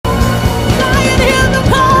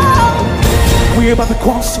We're about to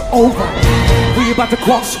cross over. We're about to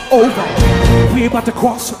cross over. We're about to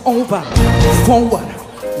cross over. Forward,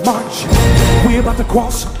 march. We're about to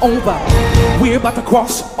cross over. We're about to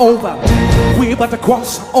cross over. We're about to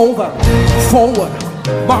cross over. Forward,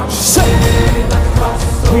 march. Say.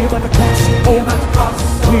 We're about to cross over.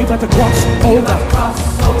 We're about to cross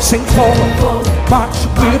over. Sing forward, march.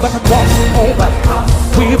 We're about to cross over.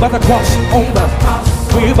 We're about to cross over.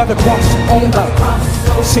 We're about to cross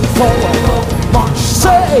over. Sing forward, march.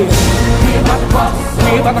 Say. We're about to cross.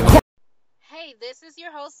 We're about to cross. Hey, this is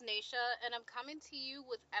your host Naisha, and I'm coming to you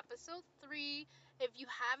with episode 3. If you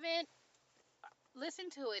haven't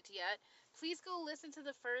listened to it yet, please go listen to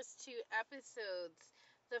the first 2 episodes.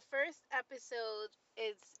 The first episode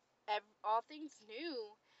is all things new.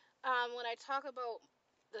 When I talk about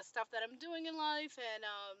the stuff that I'm doing in life and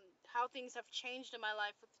how things have changed in my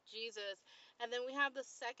life with Jesus. And then we have the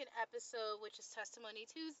second episode, which is Testimony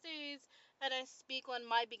Tuesdays, and I speak on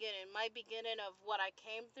my beginning of what I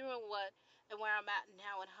came through and where I'm at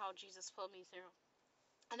now and how Jesus pulled me through.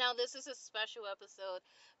 And now this is a special episode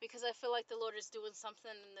because I feel like the Lord is doing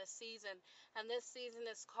something in this season. And this season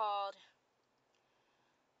is called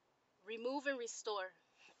Remove and Restore.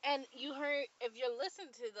 And you heard, if you're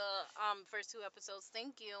listening to the first 2 episodes,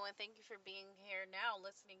 thank you. And thank you for being here now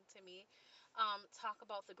listening to me talk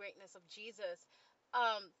about the greatness of Jesus.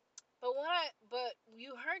 Um, but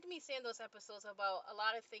you heard me say in those episodes about a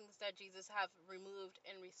lot of things that Jesus have removed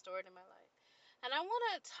and restored in my life. And I want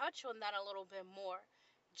to touch on that a little bit more.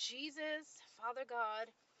 Jesus, Father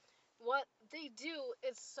God, what they do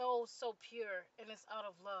is so pure and it's out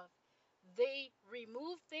of love. They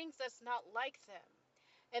remove things that's not like them.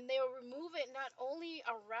 And they'll remove it not only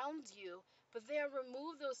around you, but they'll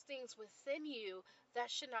remove those things within you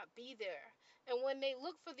that should not be there. And when they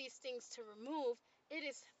look for these things to remove, it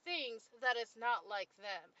is things that is not like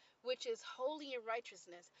them, which is holy and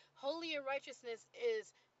righteousness. Holy and righteousness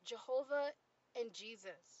is Jehovah and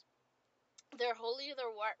Jesus. They're holy,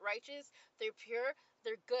 they're righteous, they're pure,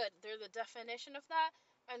 they're good. They're the definition of that,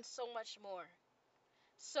 and so much more.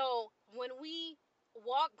 So when we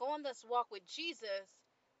go on this walk with Jesus,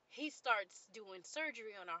 he starts doing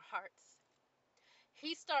surgery on our hearts.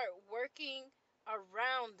 He starts working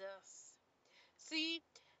around us. See,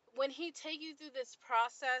 when he take you through this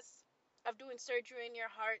process of doing surgery in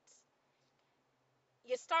your hearts,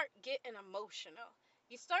 you start getting emotional.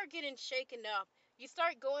 You start getting shaken up. You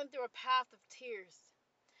start going through a path of tears.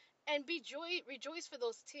 And rejoice for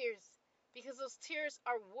those tears, because those tears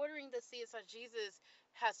are watering the seeds that Jesus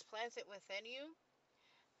has planted within you.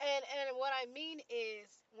 And what I mean is,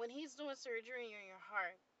 when he's doing surgery in your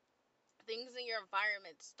heart, things in your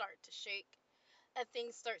environment start to shake and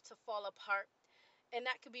things start to fall apart. And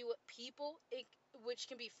that could be with people, which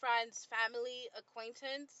can be friends, family,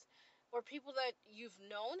 acquaintance, or people that you've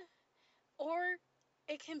known, or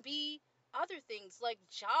it can be other things like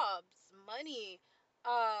jobs, money,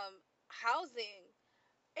 housing.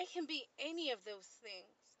 It can be any of those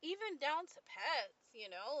things, even down to pets.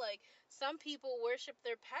 Like some people worship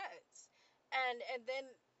their pets, and then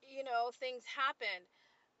things happen.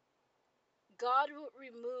 God will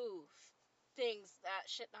remove things that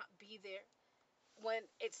should not be there when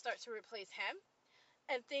it starts to replace Him,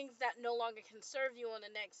 and things that no longer can serve you on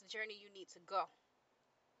the next journey you need to go.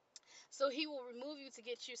 So He will remove you to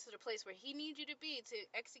get you to the place where He needs you to be to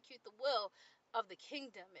execute the will of the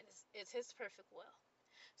kingdom, and it's His perfect will.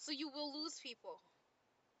 So you will lose people.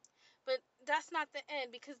 But that's not the end,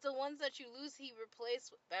 because the ones that you lose, he replaced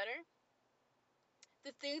with better.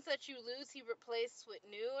 The things that you lose, he replaced with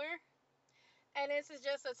newer. And it's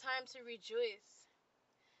just a time to rejoice.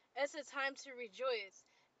 It's a time to rejoice.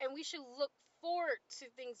 And we should look forward to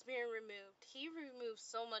things being removed. He removed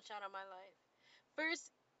so much out of my life. First,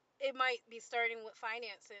 it might be starting with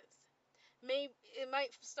finances. Maybe it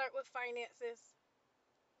might start with finances.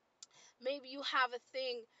 Maybe you have a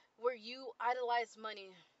thing where you idolize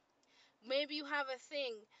money. Maybe you have a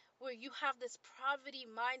thing where you have this poverty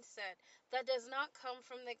mindset that does not come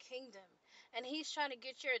from the kingdom. And he's trying to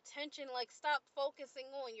get your attention, like, stop focusing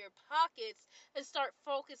on your pockets and start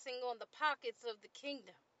focusing on the pockets of the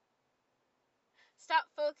kingdom. Stop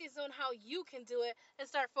focusing on how you can do it and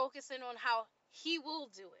start focusing on how he will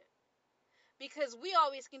do it. Because we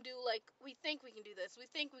always can do, like, we think we can do this, we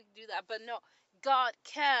think we can do that, but no, God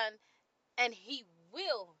can and he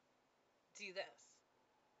will do this.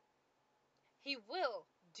 He will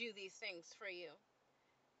do these things for you.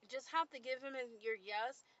 You just have to give him your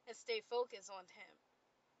yes and stay focused on him.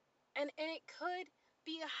 And it could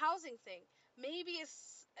be a housing thing. Maybe it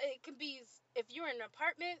could be if you're in an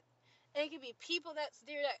apartment, and it could be people that's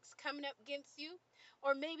there that's coming up against you,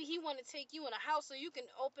 Or maybe he want to take you in a house so you can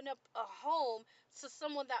open up a home to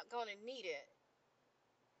someone that gonna need it.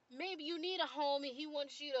 Maybe you need a home and he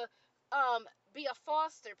wants you to be a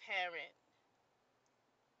foster parent.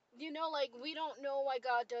 Like, we don't know why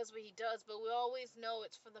God does what he does, but we always know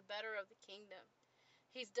it's for the better of the kingdom.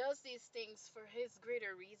 He does these things for his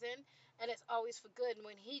greater reason, and it's always for good. And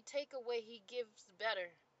when he take away, he gives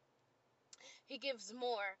better. He gives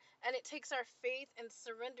more. And it takes our faith and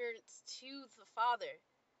surrender to the Father.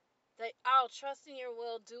 That I'll trust in your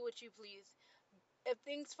will, do what you please. If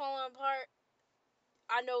things fall apart,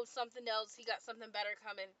 I know something else. He got something better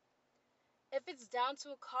coming. If it's down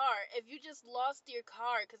to a car, if you just lost your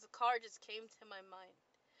car, because a car just came to my mind.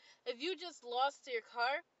 If you just lost your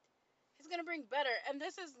car, he's going to bring better. And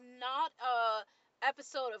this is not a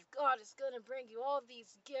episode of God is going to bring you all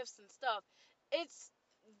these gifts and stuff.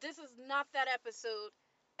 This is not that episode.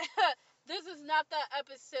 This is not that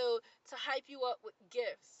episode to hype you up with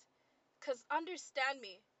gifts. Because understand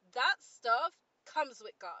me, that stuff comes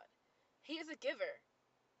with God. He is a giver.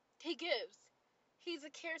 He gives. He's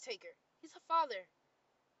a caretaker. He's a father.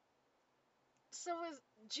 So is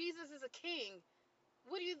Jesus is a king.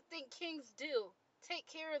 What do you think kings do? Take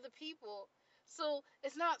care of the people. So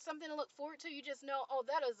it's not something to look forward to. You just know, oh,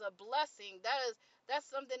 that is a blessing. That's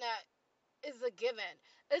something that is a given.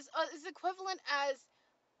 It's equivalent as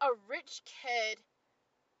a rich kid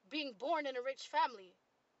being born in a rich family.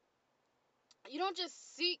 You don't just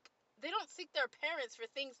they don't seek their parents for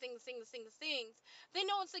things. They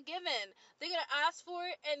know it's a given. They're going to ask for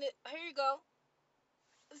it, and here you go.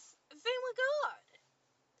 Same with God.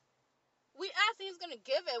 We ask and he's going to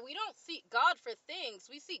give it. We don't seek God for things.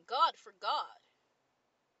 We seek God for God.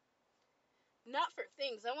 Not for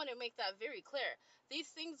things. I want to make that very clear. These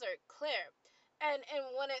things are clear. And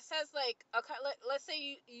when it says like a car, let's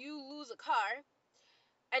say you lose a car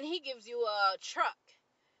and he gives you a truck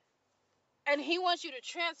and he wants you to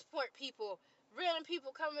transport people, random people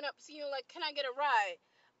coming up to you like, can I get a ride?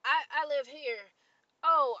 I live here.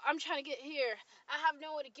 Oh, I'm trying to get here. I have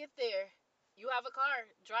nowhere to get there. You have a car,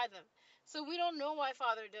 drive them. So we don't know why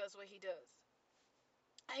Father does what he does.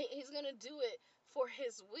 He's going to do it for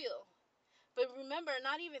his will. But remember,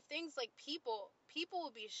 not even things like people. People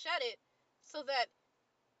will be shedded so that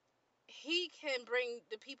he can bring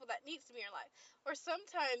the people that needs to be in your life. Or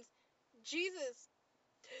sometimes Jesus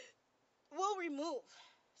will remove.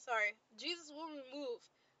 Jesus will remove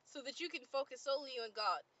so that you can focus solely on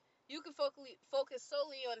God. You can focus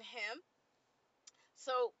solely on him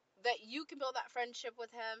so that you can build that friendship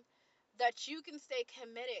with him, that you can stay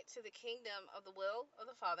committed to the kingdom of the will of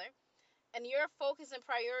the Father. And your focus and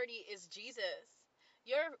priority is Jesus.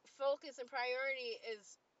 Your focus and priority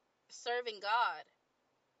is serving God.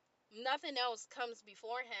 Nothing else comes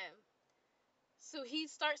before him. So he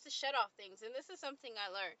starts to shed off things. And this is something I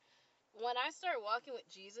learned. When I started walking with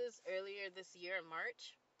Jesus earlier this year in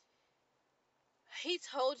March, he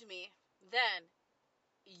told me then,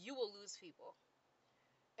 you will lose people.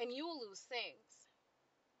 And you will lose things.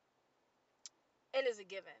 It is a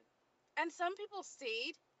given. And some people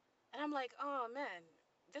stayed. And I'm like, oh man,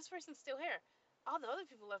 this person's still here. All the other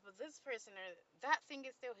people left, but this person or that thing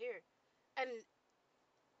is still here. And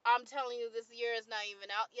I'm telling you, this year is not even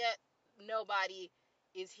out yet. Nobody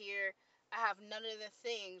is here. I have none of the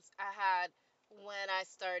things I had when I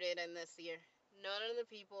started in this year. None of the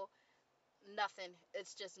people, nothing.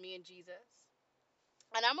 It's just me and Jesus.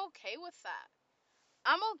 And I'm okay with that.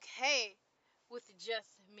 I'm okay with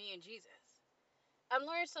just me and Jesus. I've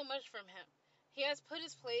learned so much from him. He has put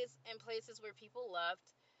his place in places where people loved,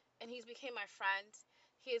 and he's became my friend.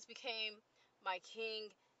 He has became my king.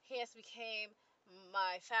 He has became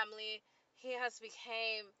my family. He has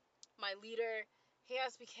became my leader. He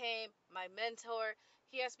has became my mentor.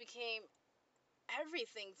 He has became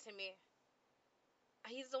everything to me.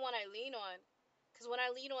 He's the one I lean on. Because when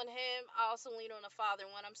I lean on him, I also lean on the Father.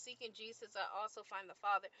 When I'm seeking Jesus, I also find the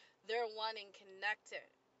Father. They're one and connected.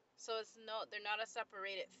 So they're not a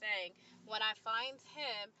separated thing. When I find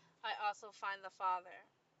him, I also find the Father.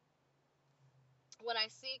 When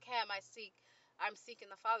I seek him, I'm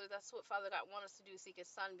seeking the Father. That's what Father God wants us to do, seek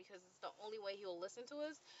his Son, because it's the only way he will listen to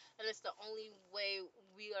us, and it's the only way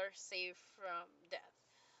we are saved from death.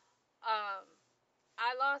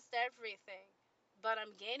 I lost everything, but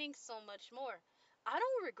I'm gaining so much more. I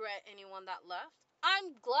don't regret anyone that left.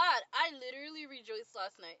 I'm glad. I literally rejoiced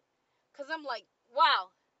last night, because I'm like,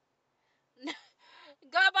 wow,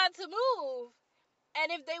 God about to move. And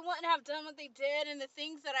if they wouldn't have done what they did and the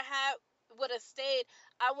things that I had would have stayed,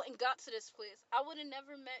 I wouldn't got to this place. I would have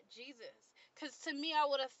never met Jesus. Because to me, I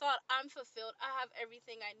would have thought, I'm fulfilled. I have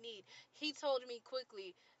everything I need. He told me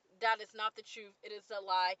quickly, that is not the truth. It is a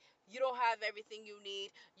lie. You don't have everything you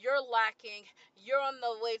need. You're lacking. You're on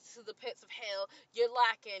the way to the pits of hell. You're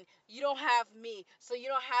lacking. You don't have me, so you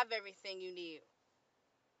don't have everything you need.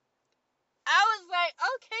 I was like,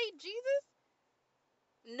 okay, Jesus.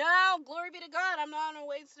 Now, glory be to God. I'm not on the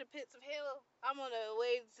way to the pits of hell. I'm on the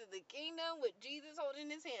way to the kingdom with Jesus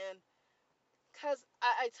holding his hand. Because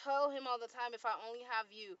I tell him all the time, if I only have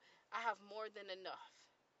you, I have more than enough.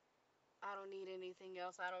 I don't need anything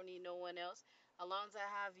else. I don't need no one else. As long as I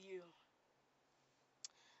have you.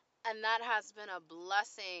 And that has been a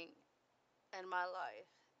blessing in my life,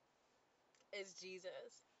 is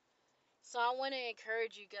Jesus. So I want to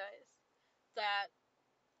encourage you guys that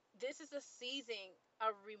this is a season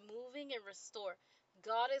of removing and restore.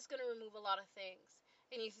 God is going to remove a lot of things.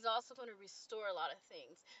 And he's also going to restore a lot of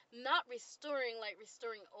things. Not restoring like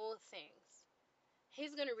restoring old things.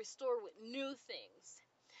 He's going to restore with new things.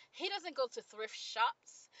 He doesn't go to thrift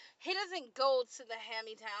shops. He doesn't go to the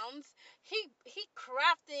hand-me-downs. He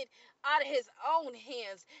crafted out of his own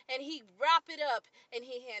hands, and he wrap it up and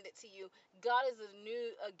he hand it to you. God is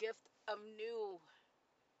a gift of new.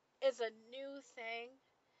 It's a new thing.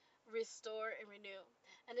 Restore and renew.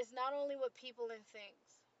 And it's not only with people and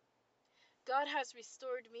things. God has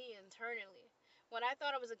restored me internally. When I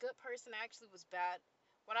thought I was a good person, I actually was bad.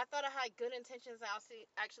 When I thought I had good intentions, I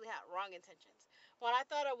actually had wrong intentions. When I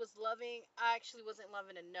thought I was loving, I actually wasn't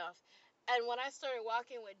loving enough. And when I started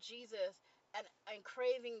walking with Jesus and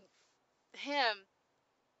craving him,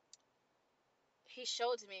 he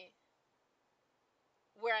showed me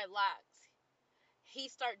where I lacked. He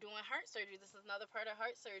started doing heart surgery. This is another part of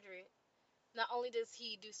heart surgery. Not only does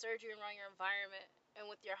he do surgery around your environment and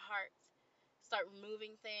with your heart, start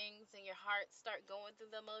moving things and your heart start going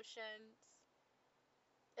through the motions,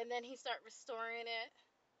 and then he start restoring it,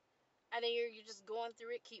 and then you're just going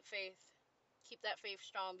through it. Keep faith. Keep that faith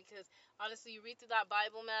strong, because honestly, you read through that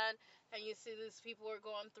Bible, man, and you see these people are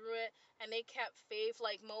going through it, and they kept faith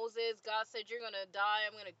like Moses. God said, you're going to die,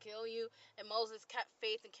 I'm going to kill you, and Moses kept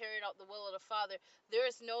faith and carried out the will of the Father. There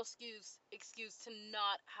is no excuse to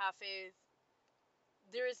not have faith.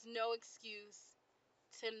 There is no excuse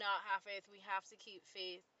to not have faith. We have to keep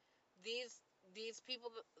faith. These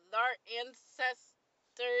people, our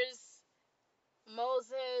ancestors,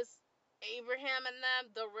 Moses, Abraham, and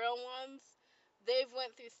them, the real ones, they've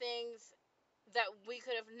went through things that we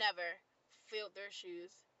could have never filled their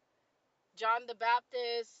shoes. John the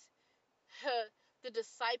Baptist, the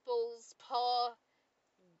disciples, Paul,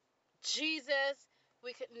 Jesus,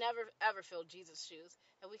 we could never ever fill Jesus' shoes,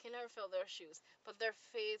 and we can never fill their shoes. But their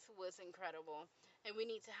faith was incredible, and we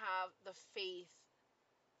need to have the faith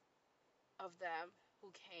of them who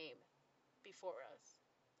came before us.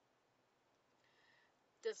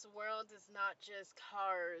 This world is not just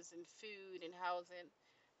cars and food and housing.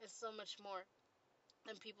 It's so much more.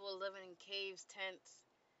 And people are living in caves, tents,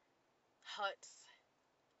 huts,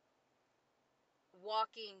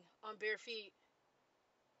 walking on bare feet.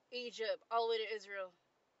 Egypt, all the way to Israel,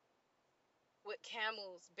 with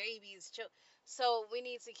camels, babies, children. So we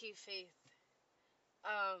need to keep faith,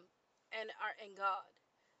 and our in God.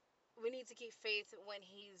 We need to keep faith when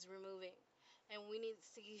He's removing, and we need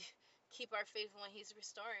to keep our faith when He's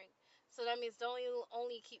restoring. So that means don't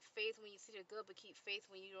only keep faith when you see the good, but keep faith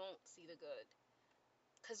when you don't see the good.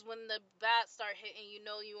 Because when the bad start hitting, you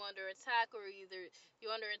know you under attack, or either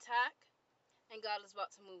you under attack and God is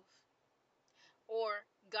about to move, or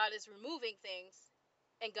God is removing things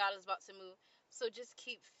and God is about to move. So just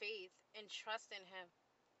keep faith and trust in Him.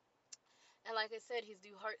 And like I said, He's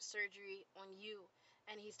do heart surgery on you,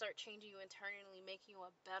 and He start changing you internally, making you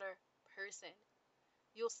a better person.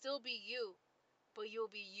 You'll still be you, but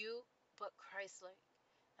you'll be you, but Christ-like.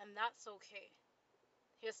 And that's okay.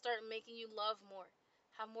 He'll start making you love more,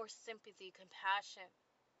 have more sympathy, compassion.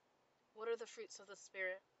 What are the fruits of the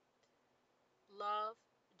Spirit? Love,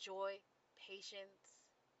 joy, patience.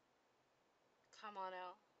 Come on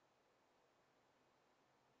out.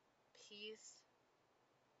 Peace,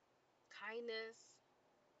 kindness,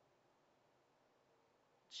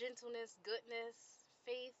 gentleness, goodness,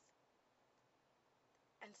 faith,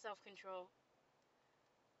 and self-control.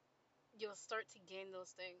 You'll start to gain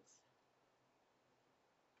those things.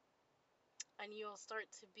 And you'll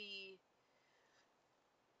start to be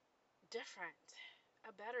different,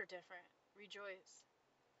 a better different. Rejoice.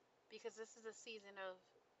 Because this is a season of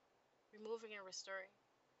removing and restoring.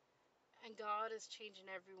 And God is changing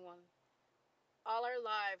everyone. All our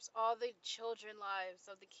lives, all the children lives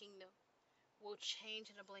of the kingdom will change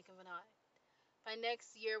in a blink of an eye. By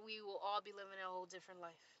next year, we will all be living a whole different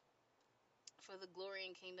life for the glory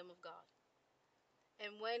and kingdom of God.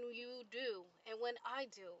 And when you do, and when I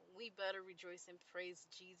do, we better rejoice and praise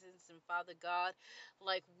Jesus and Father God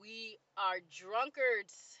like we are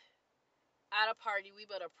drunkards at a party. We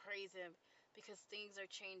better praise Him because things are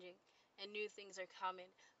changing and new things are coming.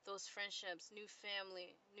 Those friendships, new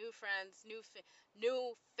family, new friends, new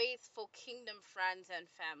faithful kingdom friends and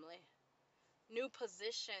family, new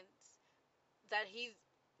positions that He's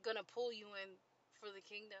gonna pull you in for the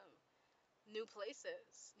kingdom, new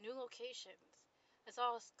places, new locations. It's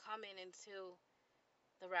all coming into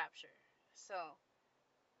the rapture. So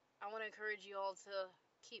I want to encourage you all to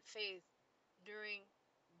keep faith during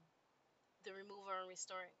the removal and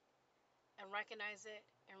restoring, and recognize it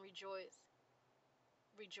and rejoice.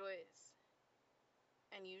 Rejoice,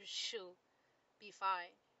 and you shall be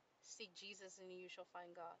fine. Seek Jesus, and you shall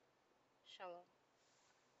find God. Shalom.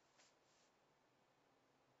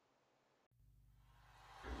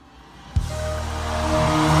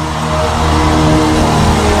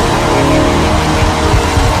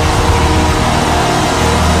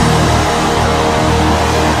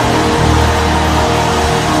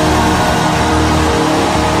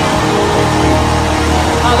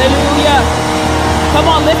 Hallelujah. Come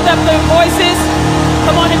on, lift up their voices.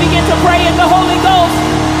 Come on and begin to pray in the Holy Ghost.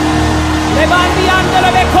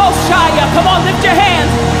 Come on, lift your hands.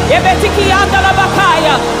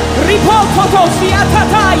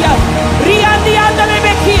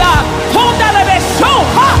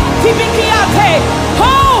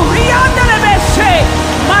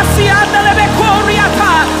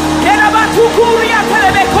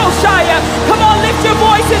 Come on, lift your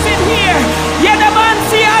voices in here.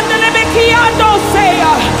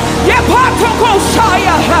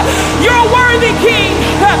 You're a worthy King.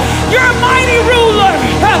 You're a mighty ruler.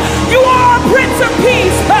 You are our Prince of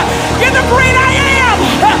Peace. You're the great I am.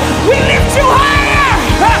 We lift you higher.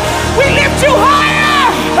 We lift you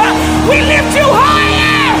higher. We lift you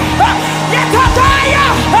higher.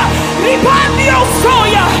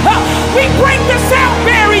 We break the sound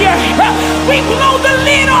barrier. We blow the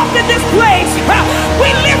lid off in this place. We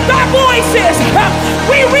lift our voices.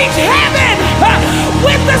 We reach heaven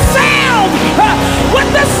with the sound. With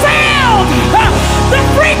the sound. The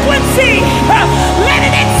frequency. Let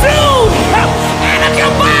it exude out of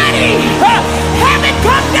your body. Heaven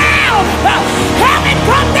come down. Heaven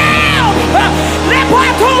come down.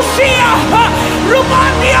 Lepatoshia.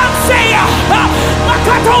 Rumandiansea.